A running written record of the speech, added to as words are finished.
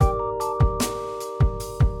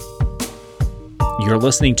You're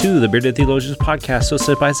listening to the Bearded Theologians podcast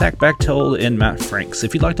hosted by Zach Bechtold and Matt Franks.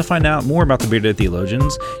 If you'd like to find out more about the Bearded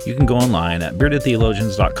Theologians, you can go online at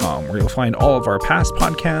beardedtheologians.com, where you'll find all of our past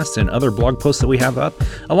podcasts and other blog posts that we have up,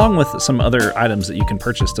 along with some other items that you can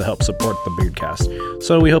purchase to help support the Beardcast.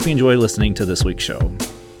 So we hope you enjoy listening to this week's show.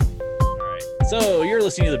 All right. So you're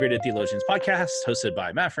listening to the Bearded Theologians podcast hosted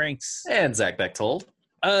by Matt Franks and Zach Bechtold.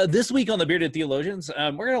 This week on the Bearded Theologians,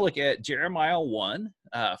 we're going to look at Jeremiah 1,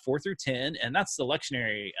 4 through 10, and that's the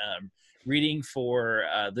lectionary reading for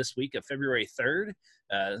this week of February 3rd,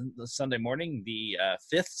 the Sunday morning, the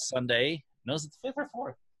fifth Sunday. No, is it the fifth or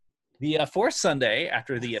fourth? The fourth Sunday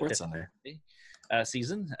after the fourth Sunday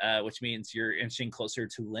season, which means you're inching closer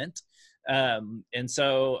to Lent. And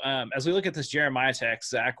so as we look at this Jeremiah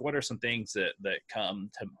text, Zach, what are some things that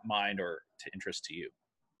come to mind or to interest to you?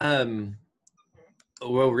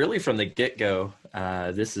 Well, really from the get-go,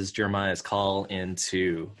 this is Jeremiah's call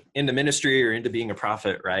into ministry or into being a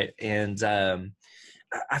prophet, right? And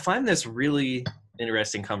I find this really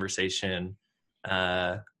interesting conversation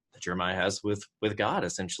that Jeremiah has with God,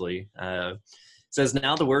 essentially. It says,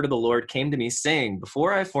 "Now the word of the Lord came to me, saying,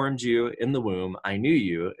 before I formed you in the womb, I knew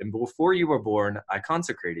you, and before you were born, I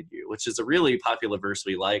consecrated you," which is a really popular verse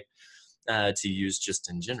we like to use just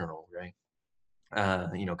in general, right?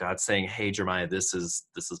 God's saying, "Hey, Jeremiah, this is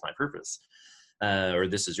my purpose, or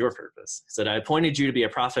this is your purpose." He said, "I appointed you to be a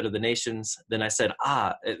prophet of the nations." Then I said,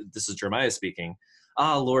 this is Jeremiah speaking,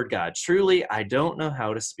 Lord God, truly I don't know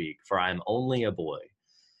how to speak, for I am only a boy.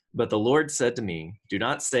 But the Lord said to me, do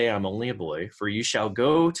not say I'm only a boy, for you shall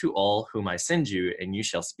go to all whom I send you, and you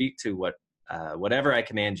shall speak to whatever I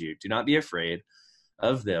command you. Do not be afraid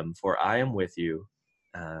of them, for I am with you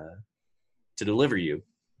to deliver you."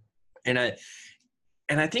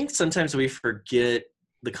 And I think sometimes we forget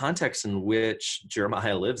the context in which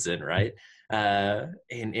Jeremiah lives in, right?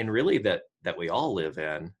 And really that we all live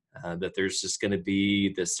in, that there's just going to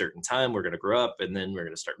be this certain time we're going to grow up, and then we're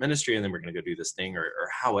going to start ministry, and then we're going to go do this thing or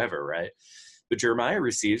however, right? But Jeremiah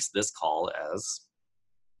receives this call as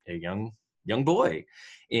a young boy.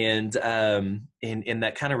 And in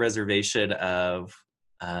that kind of reservation of,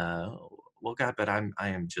 well, God, but I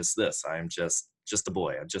am just this. I am just a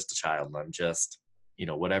boy. I'm just a child. And I'm just,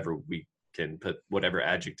 whatever we can put, whatever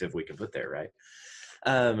adjective we can put there, right?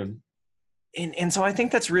 And so I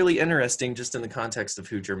think that's really interesting just in the context of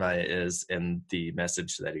who Jeremiah is and the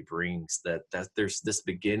message that he brings, that there's this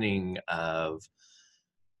beginning of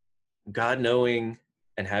God knowing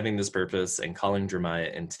and having this purpose and calling Jeremiah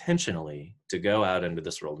intentionally to go out into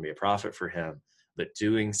this world and be a prophet for him, but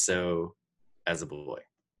doing so as a boy.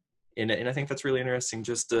 And I think that's really interesting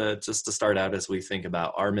just to start out as we think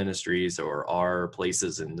about our ministries or our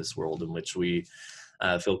places in this world in which we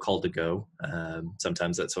feel called to go.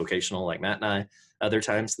 Sometimes that's vocational, like Matt and I. Other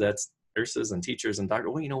times that's nurses and teachers and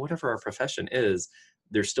doctors. Well, whatever our profession is,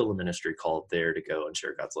 there's still a ministry called there to go and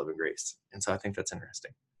share God's love and grace. And so I think that's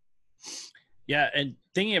interesting. Yeah, and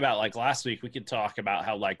thinking about like last week, we could talk about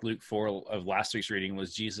how like Luke 4 of last week's reading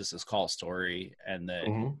was Jesus's call story, and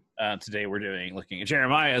that today we're looking at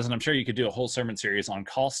Jeremiah's, and I'm sure you could do a whole sermon series on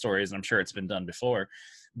call stories, and I'm sure it's been done before.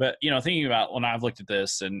 But thinking about when I've looked at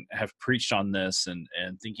this and have preached on this, and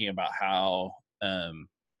thinking about how and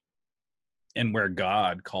where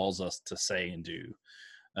God calls us to say and do.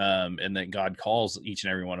 And that God calls each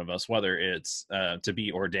and every one of us, whether it's to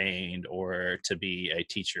be ordained or to be a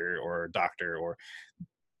teacher or a doctor, or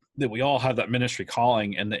that we all have that ministry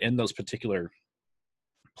calling, and that in those particular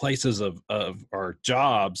places of our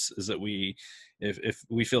jobs is that if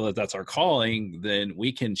we feel that that's our calling, then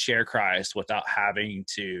we can share Christ without having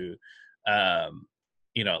to,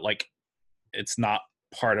 it's not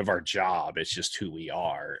part of our job, it's just who we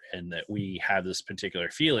are, and that we have this particular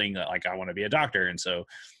feeling that like I want to be a doctor, and so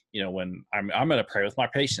when I'm going to pray with my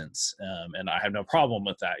patients, and I have no problem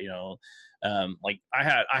with that. Like I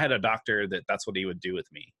had a doctor that's what he would do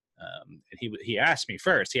with me, and he asked me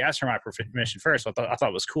first. He asked for my permission first. I thought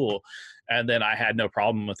it was cool, and then I had no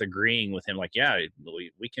problem with agreeing with him. Like, yeah,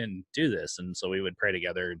 we can do this, and so we would pray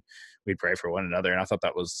together, and we'd pray for one another, and I thought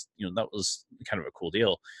that was kind of a cool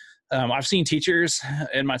deal. I've seen teachers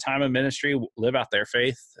in my time of ministry live out their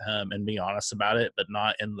faith and be honest about it, but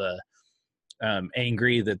not in the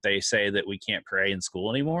angry that they say that we can't pray in school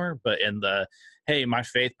anymore, but in the, hey, my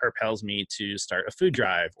faith propels me to start a food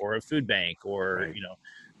drive or a food bank, or,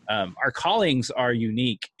 right. Our callings are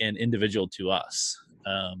unique and individual to us,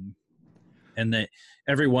 and that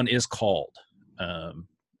everyone is called.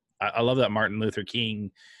 I love that Martin Luther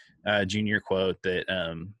King Jr. quote that,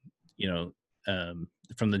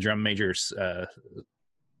 from the drum major's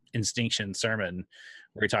Instinction sermon,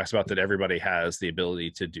 where he talks about that everybody has the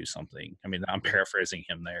ability to do something. I mean, I'm paraphrasing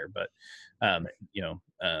him there, but you know,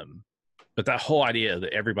 but that whole idea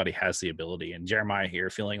that everybody has the ability, and Jeremiah here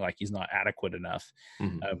feeling like he's not adequate enough,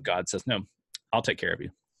 God says, no, I'll take care of you.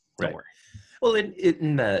 Don't worry. Well,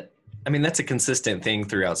 in that, I mean, that's a consistent thing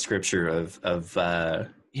throughout Scripture of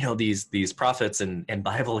you know, these prophets and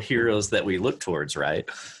Bible heroes that we look towards, right?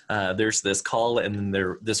 There's this call, and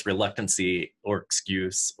then this reluctancy or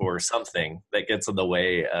excuse or something that gets in the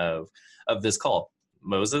way of this call.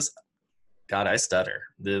 Moses, God, I stutter.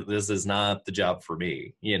 This is not the job for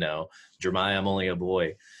me. You know, Jeremiah, I'm only a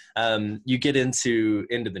boy. You get into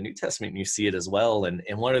the New Testament and you see it as well. And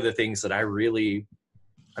one of the things that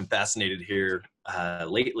I'm fascinated here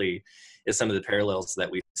lately is some of the parallels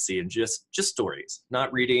that we see in just stories,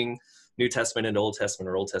 not reading New Testament into Old Testament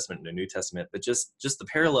or Old Testament into New Testament, but just the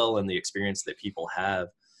parallel and the experience that people have.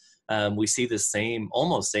 We see this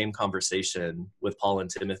almost same conversation with Paul and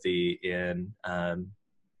Timothy in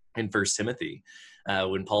 1 Timothy,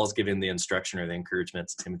 when Paul's giving the instruction or the encouragement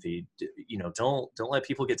to Timothy, you know, don't let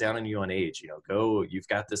people get down on you on age. You know, go. You've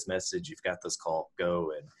got this message. You've got this call.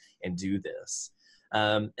 Go and do this.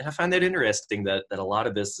 And I find that interesting that a lot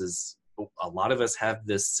of us have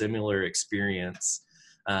this similar experience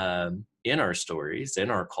in our stories,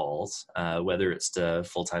 in our calls, whether it's to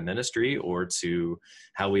full-time ministry or to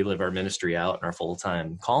how we live our ministry out in our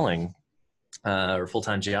full-time calling or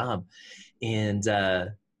full-time job. And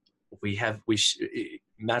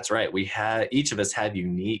Matt's right. Each of us have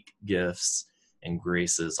unique gifts and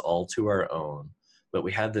graces all to our own, but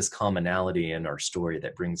we have this commonality in our story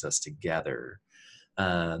that brings us together,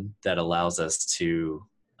 that allows us to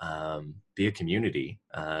be a community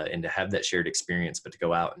and to have that shared experience, but to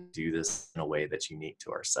go out and do this in a way that's unique to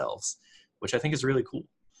ourselves, which I think is really cool.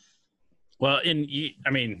 Well,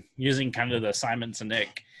 using kind of the Simon Sinek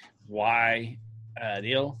why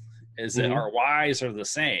deal is that our whys are the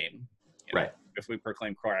same. Right. If we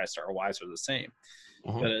proclaim Christ, our whys are the same.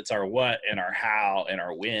 But it's our what and our how and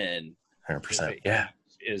our when 100%.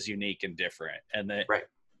 is unique and different. And that right.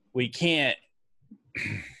 We can't,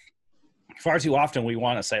 far too often we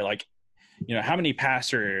want to say, like, you know, how many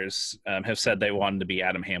pastors have said they wanted to be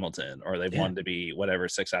Adam Hamilton or they wanted to be whatever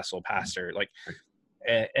successful pastor, like,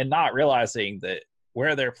 and not realizing that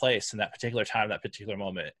where they're placed in that particular time, that particular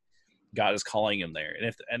moment, God is calling them there.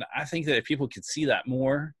 And I think that if people could see that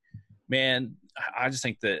more, man, I just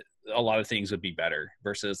think that a lot of things would be better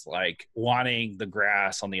versus like wanting the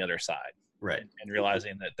grass on the other side. Right. And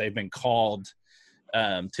realizing that they've been called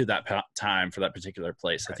to that time for that particular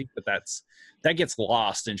place. Right. I think that gets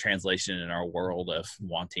lost in translation in our world of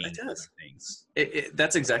wanting things.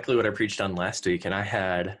 That's exactly what I preached on last week. And I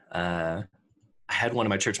had one of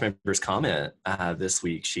my church members comment this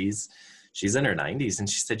week. She's in her 90s, and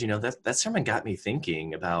she said, you know, that sermon got me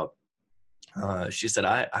thinking about, she said,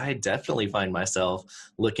 I definitely find myself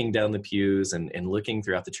looking down the pews and looking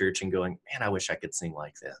throughout the church and going, man, I wish I could sing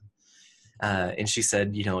like them. And she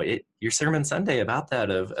said, you know, your sermon Sunday about that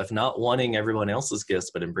of not wanting everyone else's gifts,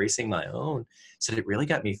 but embracing my own, said it really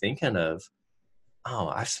got me thinking of, oh,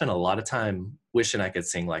 I've spent a lot of time wishing I could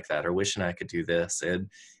sing like that or wishing I could do this and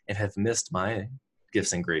have missed my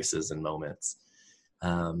gifts and graces and moments.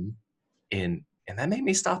 And that made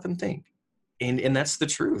me stop and think. And that's the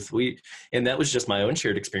truth. And that was just my own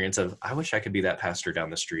shared experience of, I wish I could be that pastor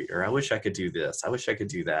down the street, or I wish I could do this. I wish I could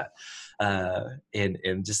do that.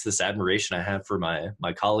 And just this admiration I have for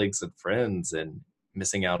my colleagues and friends and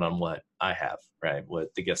missing out on what I have, right?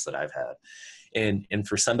 What the gifts that I've had. And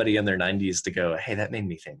for somebody in their 90s to go, hey, that made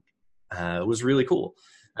me think, was really cool.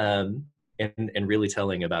 And really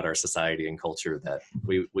telling about our society and culture that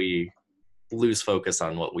we lose focus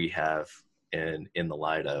on what we have in the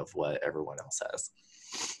light of what everyone else has.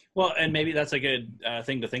 Well, and maybe that's a good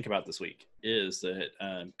thing to think about this week is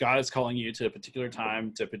that God is calling you to a particular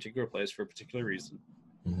time, to a particular place for a particular reason.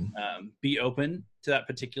 Mm-hmm. Be open to that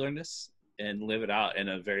particularness and live it out in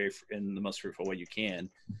the most fruitful way you can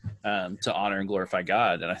to honor and glorify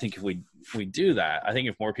God. And I think if we do that, I think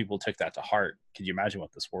if more people took that to heart, could you imagine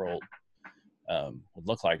what this world would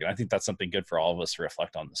look like? And I think that's something good for all of us to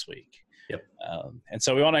reflect on this week. Yep. And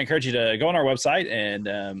so we want to encourage you to go on our website,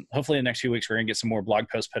 and hopefully in the next few weeks, we're going to get some more blog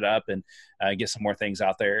posts put up and get some more things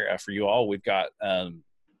out there for you all. We've got a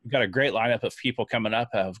great lineup of people coming up.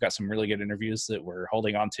 We've got some really good interviews that we're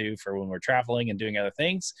holding on to for when we're traveling and doing other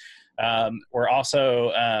things. We're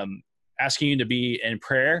also asking you to be in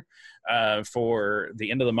prayer for the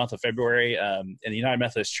end of the month of February in the United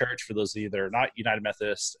Methodist Church. For those of you that are not United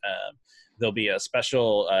Methodist, there'll be a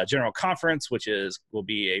special general conference, which will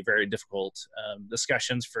be a very difficult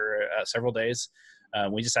discussions for several days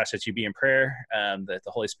we just ask that you be in prayer, that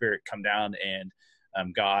the Holy Spirit come down and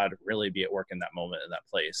God really be at work in that moment, in that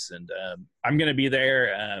place. And I'm going to be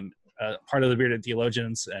there, part of the Bearded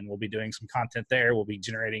Theologians, and we'll be doing some content there. We'll be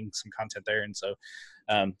generating some content there. And so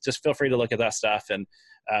just feel free to look at that stuff. And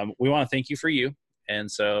we want to thank you for you. And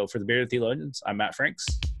so for the Bearded Theologians, I'm Matt Franks.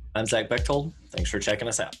 I'm Zach Bechtold. Thanks for checking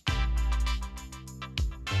us out.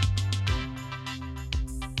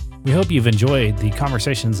 We hope you've enjoyed the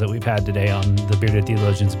conversations that we've had today on the Bearded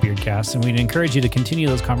Theologians Beardcast, and we'd encourage you to continue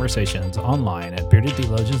those conversations online at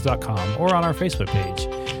beardedtheologians.com or on our Facebook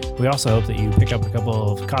page. We also hope that you pick up a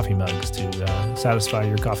couple of coffee mugs to satisfy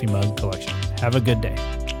your coffee mug collection. Have a good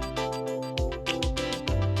day.